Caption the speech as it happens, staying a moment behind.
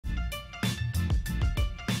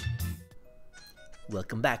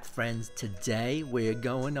Welcome back, friends. Today we're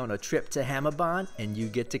going on a trip to Hammerbarn and you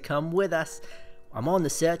get to come with us. I'm on the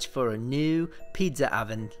search for a new pizza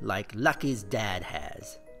oven like Lucky's dad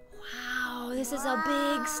has. Wow, this is a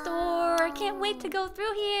big store. I can't wait to go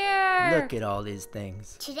through here. Look at all these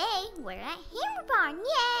things. Today we're at Hammerbarn.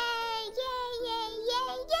 Yay! Yay! Yay!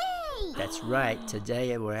 Yay! Yay! That's right.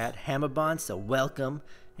 Today we're at Hammerbarn, so welcome.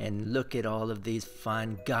 And look at all of these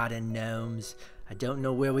fun garden gnomes. I don't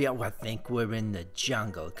know where we are. Well, I think we're in the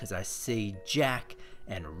jungle because I see Jack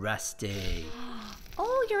and Rusty.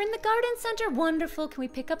 Oh, you're in the garden center. Wonderful. Can we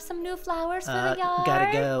pick up some new flowers for the yard?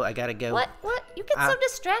 I gotta go. What? You get so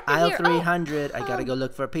distracted aisle here. 300. I gotta go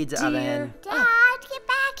look for a pizza oven. Dad, get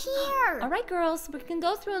back here. All right, girls. We can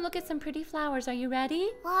go through and look at some pretty flowers. Are you ready?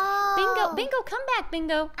 Whoa. Bingo, come back,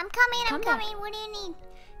 Bingo. I'm coming. Come back. What do you need?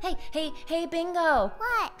 Hey, Bingo.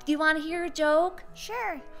 What? Do you want to hear a joke?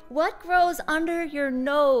 Sure. What grows under your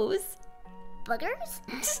nose? Boogers?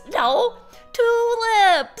 No,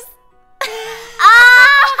 tulips.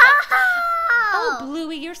 Oh,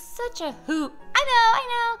 Bluey, you're such a hoot.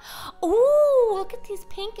 I know. Ooh, look at these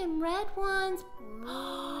pink and red ones.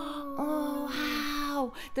 Oh,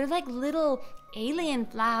 wow. They're like little alien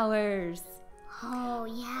flowers. Oh,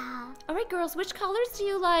 yeah. All right, girls, which colors do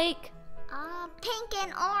you like? Pink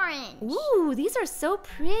and orange. Ooh, these are so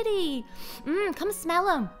pretty. Come smell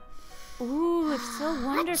them. Ooh, it's so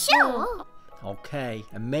wonderful. Achoo. Okay,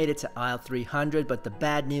 I made it to aisle 300, but the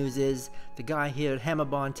bad news is the guy here at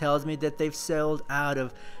Hammerbarn tells me that they've sold out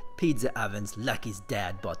of pizza ovens. Lucky's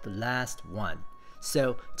dad bought the last one.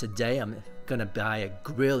 So today I'm gonna buy a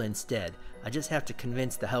grill instead. I just have to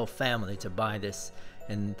convince the whole family to buy this,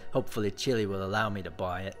 and hopefully Chili will allow me to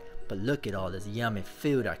buy it. But look at all this yummy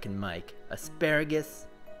food I can make. Asparagus,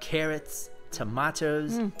 carrots,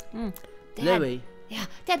 tomatoes. Louie. Yeah,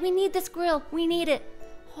 Dad, we need this grill. We need it.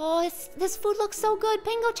 Oh, this food looks so good.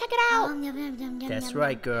 Bingo, check it out. That's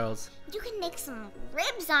right, girls. You can make some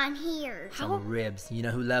ribs on here. Some ribs. You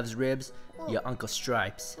know who loves ribs? Your Uncle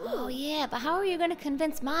Stripes. Oh, yeah, but how are you going to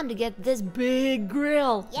convince Mom to get this big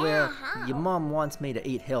grill? Yeah, Well, how? your mom wants me to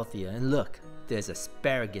eat healthier. And look, there's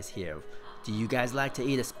asparagus here. Do you guys like to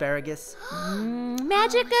eat asparagus?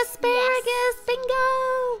 Magic asparagus,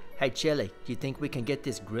 Bingo. Hey, Chili, do you think we can get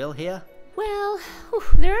this grill here? Well,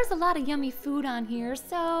 there is a lot of yummy food on here,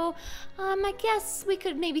 so I guess we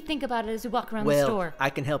could maybe think about it as we walk around the store. Well, I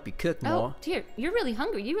can help you cook more. Oh, dear, you're really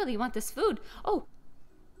hungry. You really want this food. Oh.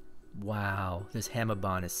 Wow, this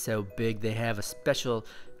Hammerbarn is so big. They have a special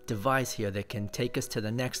device here that can take us to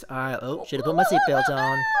the next aisle. Oh, should have put my seatbelt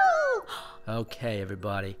on. Okay,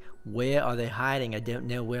 everybody. Where are they hiding? I don't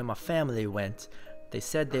know where my family went. They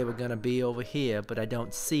said they were gonna be over here, but I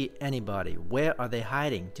don't see anybody. Where are they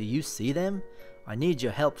hiding? Do you see them? I need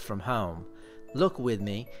your help from home. Look with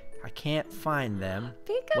me. I can't find them.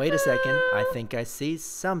 Peekaboo. Wait a second. I think I see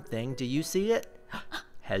something. Do you see it?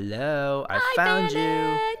 Hello, I Hi, found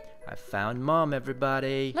Bandit. you. I found Mom,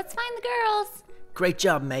 everybody. Let's find the girls. Great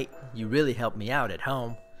job, mate. You really helped me out at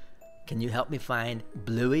home. Can you help me find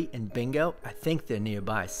Bluey and Bingo? I think they're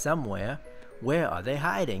nearby somewhere. Where are they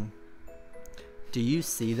hiding? Do you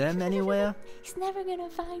see them anywhere? He's never gonna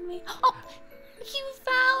find me. Oh, you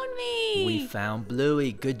found me. We found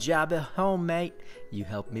Bluey. Good job at home, mate. You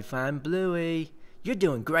helped me find Bluey. You're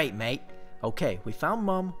doing great, mate. Okay, we found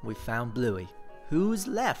Mom. We found Bluey. Who's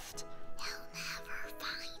left? They'll never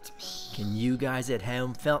find me. Can you guys at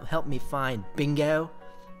home help me find Bingo?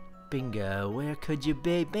 Bingo, where could you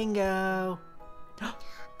be? Bingo!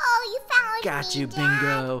 Oh, you found Got me, you, Dad.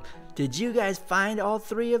 Bingo. Did you guys find all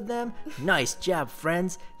three of them? Nice job,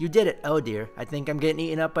 friends. You did it. Oh, dear. I think I'm getting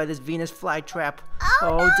eaten up by this Venus flytrap.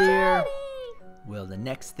 Oh, no, dear. Daddy. Well, the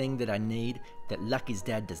next thing that I need that Lucky's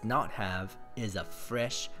dad does not have is a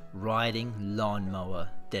fresh riding lawnmower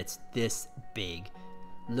that's this big.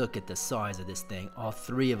 Look at the size of this thing. All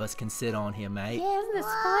three of us can sit on here, mate. Yeah, isn't this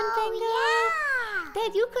fun, Bingo? Yeah.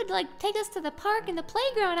 Dad, you could take us to the park and the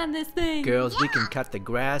playground on this thing. Girls, we can cut the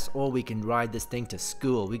grass or we can ride this thing to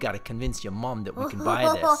school. We gotta convince your mom that we can buy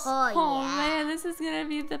this. Oh man, this is gonna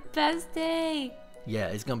be the best day. Yeah,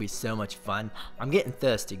 it's gonna be so much fun. I'm getting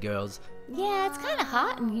thirsty, girls. Yeah, it's kind of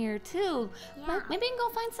hot in here too. Yeah. Maybe we can go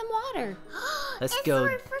find some water. Let's It's go. the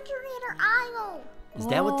refrigerator aisle. Is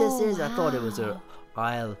that what this is? Oh, I thought it was wow. a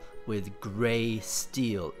aisle with gray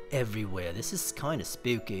steel everywhere. This is kind of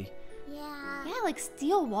spooky. Yeah. Yeah, like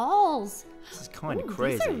steel walls. This is kind of Ooh,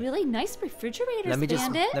 crazy. These are really nice refrigerators,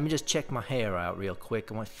 Bandit. Let me just check my hair out real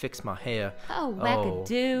quick. I want to fix my hair. Oh,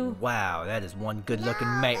 wackadoo. Wow, that is one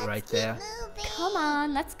good-looking mate right there. Come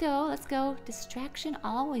on, let's go, let's go. Distraction,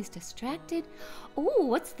 always distracted. Ooh,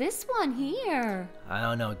 what's this one here? I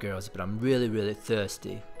don't know, girls, but I'm really, really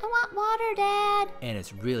thirsty. I want water, Dad. And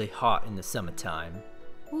it's really hot in the summertime.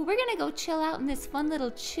 Ooh, we're gonna go chill out in this fun little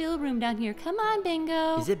chill room down here. Come on,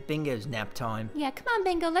 Bingo. Is it Bingo's nap time? Yeah, come on,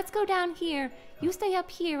 Bingo. Let's go down here. You stay up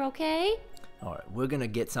here, okay? All right, we're gonna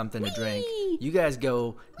get something to drink. You guys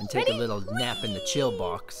go and take a little nap in the chill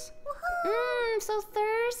box. So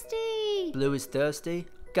thirsty. Blue is thirsty?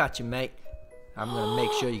 Gotcha, mate. I'm gonna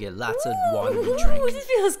make sure you get lots of water to drink. Ooh, this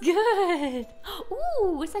feels good.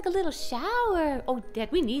 Ooh, it's like a little shower. Oh, Dad,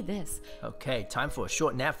 we need this. Okay, time for a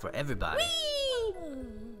short nap for everybody.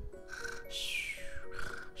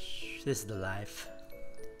 This is the life.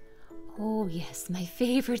 Oh, yes, my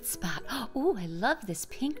favorite spot. Oh, I love this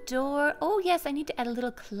pink door. Oh, yes, I need to add a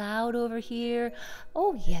little cloud over here.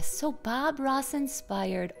 Oh, yes, so Bob Ross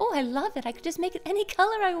inspired. Oh, I love it. I could just make it any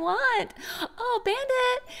color I want. Oh,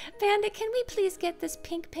 Bandit, can we please get this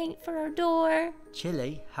pink paint for our door?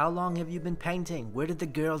 Chili, how long have you been painting? Where did the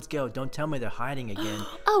girls go? Don't tell me they're hiding again.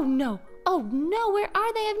 Oh, no, where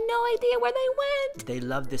are they? I have no idea where they went. They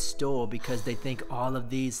love this store because they think all of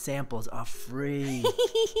these samples are free.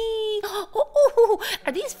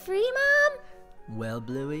 Are these free, Mom? Well,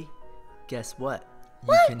 Bluey, guess what?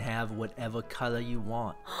 What? You can have whatever color you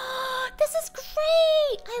want. This is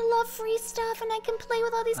great. I love free stuff and I can play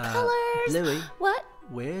with all these colors. Bluey. What?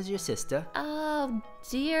 Where's your sister? Oh,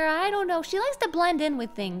 dear, I don't know. She likes to blend in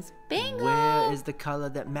with things. Bingo! Where is the color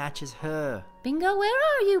that matches her? Bingo, where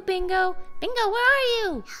are you, Bingo? Bingo, where are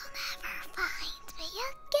you? You'll never find me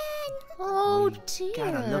again. Oh, We dear.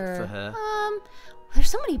 gotta look for her. There's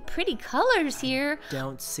so many pretty colors here.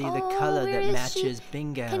 Don't see the color where that is matches she?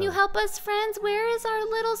 Bingo. Can you help us, friends? Where is our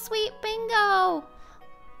little sweet Bingo?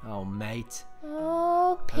 Oh, mate.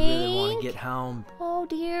 Oh, I pink. really want to get home. Oh,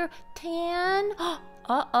 dear. Tan.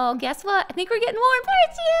 Uh-oh, guess what? I think we're getting warm. There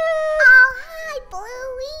it's you! Oh, hi,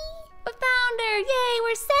 Bluey. We found her! Yay,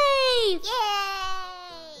 we're safe!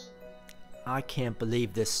 Yay! I can't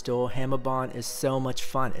believe this store. Hammerbarn is so much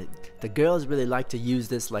fun. The girls really like to use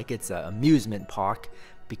this like it's an amusement park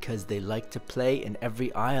because they like to play in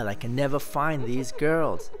every aisle. I can never find these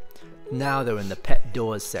girls. Now they're in the pet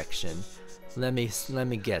doors section. Let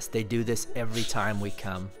me guess. They do this every time we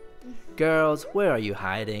come. Girls, where are you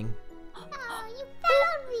hiding? Oh, you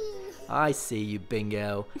found me. I see you,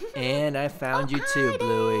 Bingo. And I found you too,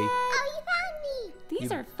 Bluey. Oh, you found me.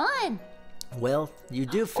 These are fun. Well, you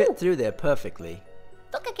do fit through there perfectly.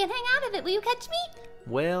 Look, I can hang out of it. Will you catch me?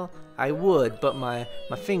 Well, I would, but my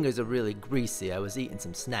fingers are really greasy. I was eating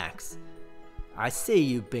some snacks. I see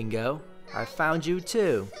you, Bingo. I found you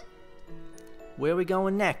too. Where are we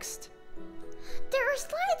going next? There are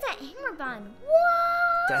slides at Hammerbarn.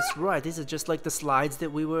 What? That's right. These are just like the slides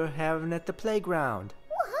that we were having at the playground.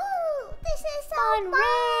 Woohoo! This is so fun!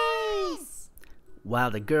 Race!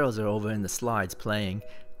 While the girls are over in the slides playing,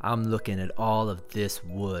 I'm looking at all of this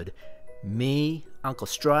wood. Me, Uncle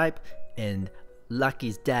Stripe, and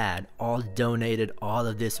Lucky's dad all donated all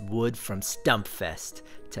of this wood from Stumpfest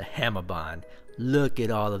to Hammerbarn. Look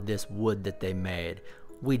at all of this wood that they made.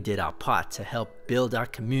 We did our part to help build our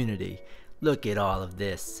community. Look at all of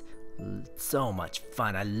this. So much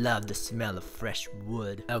fun. I love the smell of fresh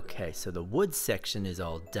wood. Okay, so the wood section is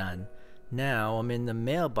all done. Now I'm in the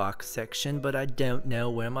mailbox section, but I don't know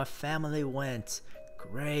where my family went.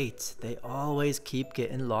 Great, they always keep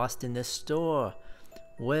getting lost in this store.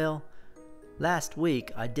 Well, last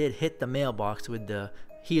week I did hit the mailbox with the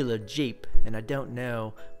Healer Jeep, and I don't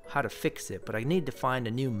know how to fix it, but I need to find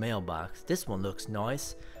a new mailbox. This one looks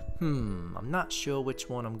nice. I'm not sure which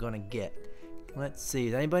one I'm gonna get. Let's see,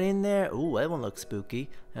 is anybody in there? Ooh, that one looks spooky.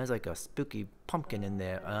 There's like a spooky pumpkin in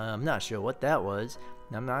there. I'm not sure what that was.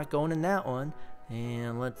 I'm not going in that one.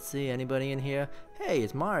 And let's see, anybody in here? Hey,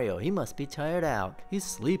 it's Mario. He must be tired out. He's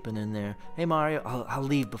sleeping in there. Hey, Mario, I'll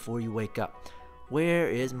leave before you wake up. Where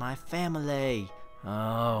is my family?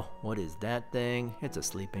 Oh, what is that thing? It's a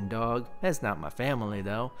sleeping dog. That's not my family,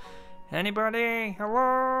 though. Anybody?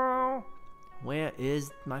 Hello? Where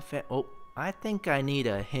is my Oh, I think I need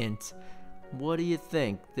a hint. What do you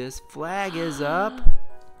think? This flag is up?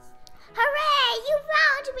 Hooray! You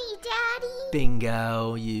found me, Daddy!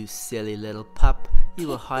 Bingo, you silly little pup. You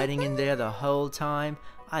were hiding in there the whole time.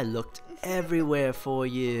 I looked everywhere for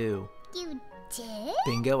you. You did?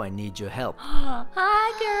 Bingo, I need your help.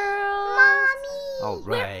 Hi, girl. Mommy! All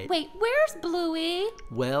right. Wait, where's Bluey?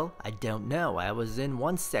 Well, I don't know. I was in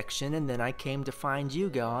one section and then I came to find you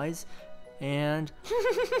guys. And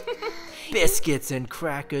biscuits and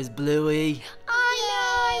crackers, Bluey.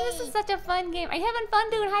 I know. This is such a fun game. Are you having fun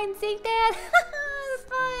doing hide and seek, Dad? This is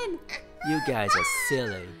fun. You guys are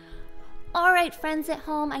silly. All right, friends at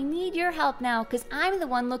home, I need your help now because I'm the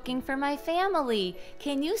one looking for my family.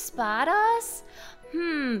 Can you spot us?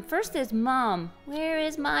 First is Mom. Where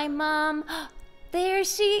is my mom? There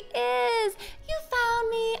she is. You found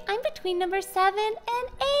me. I'm between number 7 and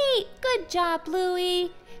 8. Good job,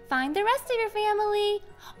 Bluey. Find the rest of your family.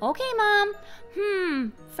 Okay,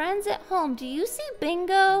 Mom. Friends at home, do you see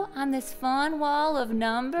Bingo on this fun wall of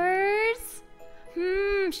numbers?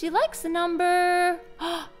 She likes the number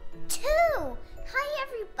 2. Hi,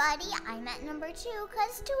 everybody. I'm at number 2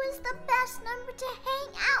 because 2 is the best number to hang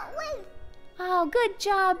out with. Oh, good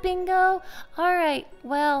job, Bingo. All right,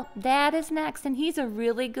 well, Dad is next, and he's a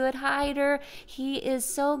really good hider. He is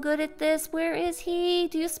so good at this. Where is he?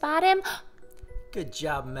 Do you spot him? Good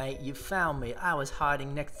job, mate. You found me. I was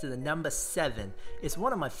hiding next to the number 7. It's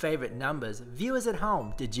one of my favorite numbers. Viewers at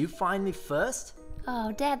home, did you find me first?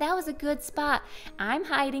 Oh, Dad, that was a good spot. I'm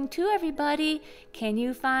hiding too, everybody. Can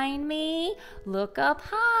you find me? Look up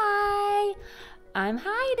high. I'm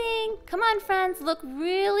hiding. Come on, friends, look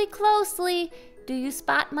really closely. Do you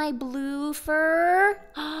spot my blue fur?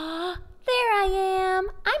 There I am.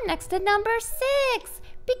 I'm next to number 6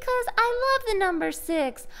 because I love the number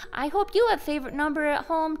 6. I hope you have a favorite number at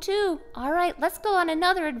home too. All right, let's go on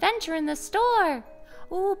another adventure in the store.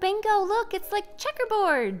 Ooh, Bingo, look, it's like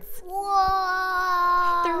checkerboards.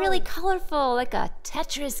 Whoa! They're really colorful, like a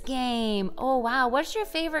Tetris game. Oh, wow, what's your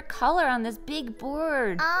favorite color on this big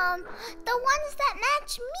board? The ones that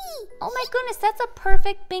match me. Oh my goodness, that's a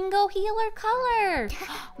perfect Bingo healer color.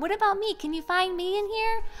 What about me? Can you find me in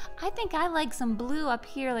here? I think I like some blue up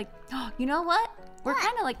here. Like, you know what? We're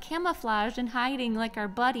kind of like camouflaged and hiding like our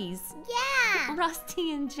buddies. Yeah.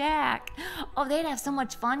 Rusty and Jack. Oh, they'd have so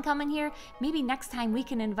much fun coming here. Maybe next time we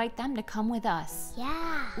can invite them to come with us.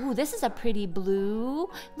 Yeah. Ooh, this is a pretty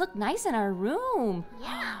blue. Look nice in our room.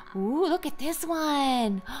 Yeah. Ooh, look at this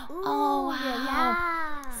one. Oh, wow.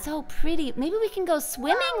 Yeah. So pretty. Maybe we can go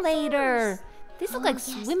swimming later. These look like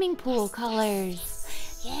swimming pool colors.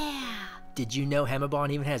 Yeah. Did you know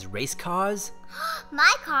Hammerbarn even has race cars?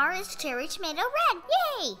 My car is cherry tomato red.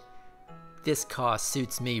 Yay! This car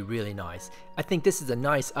suits me really nice. I think this is a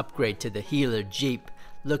nice upgrade to the Healer Jeep.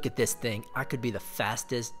 Look at this thing. I could be the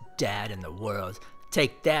fastest dad in the world.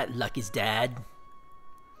 Take that, Lucky's dad.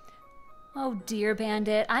 Oh dear,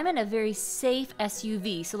 Bandit. I'm in a very safe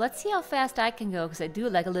SUV, so let's see how fast I can go, because I do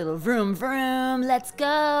like a little vroom vroom. Let's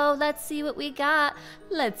go. Let's see what we got.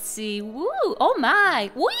 Let's see. Woo! Oh my!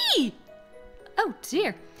 Wee! Oh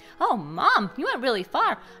dear. Oh, Mom, you went really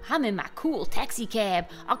far. I'm in my cool taxi cab.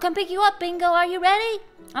 I'll come pick you up, Bingo. Are you ready?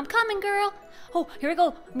 I'm coming, girl. Oh, here we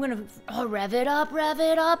go. I'm going to rev it up,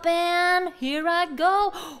 and here I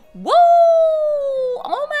go. Whoa!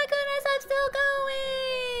 Oh, my goodness, I'm still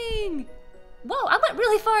going. Whoa, I went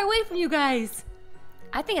really far away from you guys.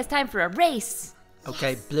 I think it's time for a race.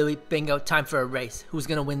 Okay, Bluey, Bingo, time for a race. Who's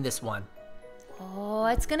going to win this one? Oh,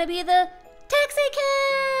 it's going to be the taxi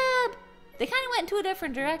cab. They kind of went in two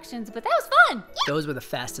different directions, but that was fun. Those were the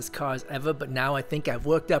fastest cars ever, but now I think I've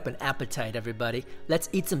worked up an appetite, everybody. Let's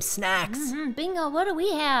eat some snacks. Bingo, what do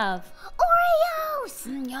we have?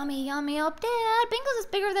 Oreos! Yummy, yummy. Oh, Dad, Bingo's is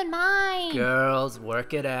bigger than mine. Girls,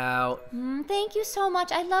 work it out. Thank you so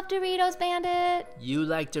much. I love Doritos, Bandit. You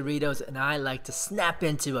like Doritos, and I like to snap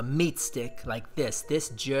into a meat stick like this. This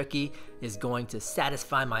jerky is going to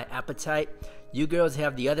satisfy my appetite. You girls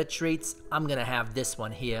have the other treats. I'm going to have this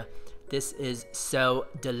one here. This is so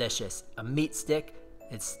delicious. A meat stick,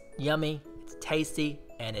 it's yummy, it's tasty,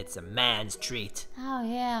 and it's a man's treat. Oh,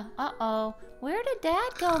 yeah. Uh-oh. Where did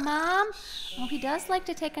Dad go, Mom? Oh, he does like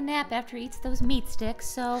to take a nap after he eats those meat sticks,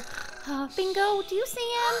 so... Bingo, do you see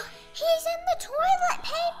him? He's in the toilet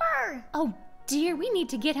paper! Oh, dear, we need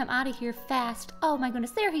to get him out of here fast. Oh, my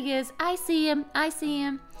goodness, there he is. I see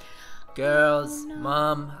him. Girls,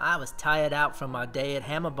 Mom, I was tired out from our day at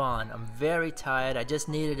Hammerbarn. I'm very tired. I just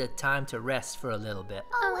needed a time to rest for a little bit.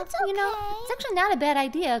 Oh, it's okay. You know, it's actually not a bad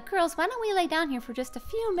idea. Girls, why don't we lay down here for just a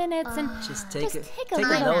few minutes and Just take a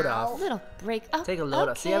little, load off. little break. Oh, Take a load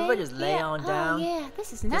off. See, everybody just lay on down. Oh, yeah,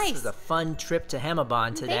 this is nice. This was a fun trip to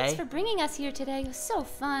Hammerbarn today. Thanks for bringing us here today. It was so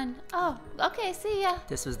fun. Oh, okay, see ya.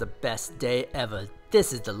 This was the best day ever.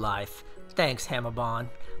 This is the life. Thanks, Hammerbarn.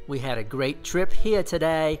 We had a great trip here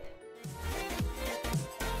today.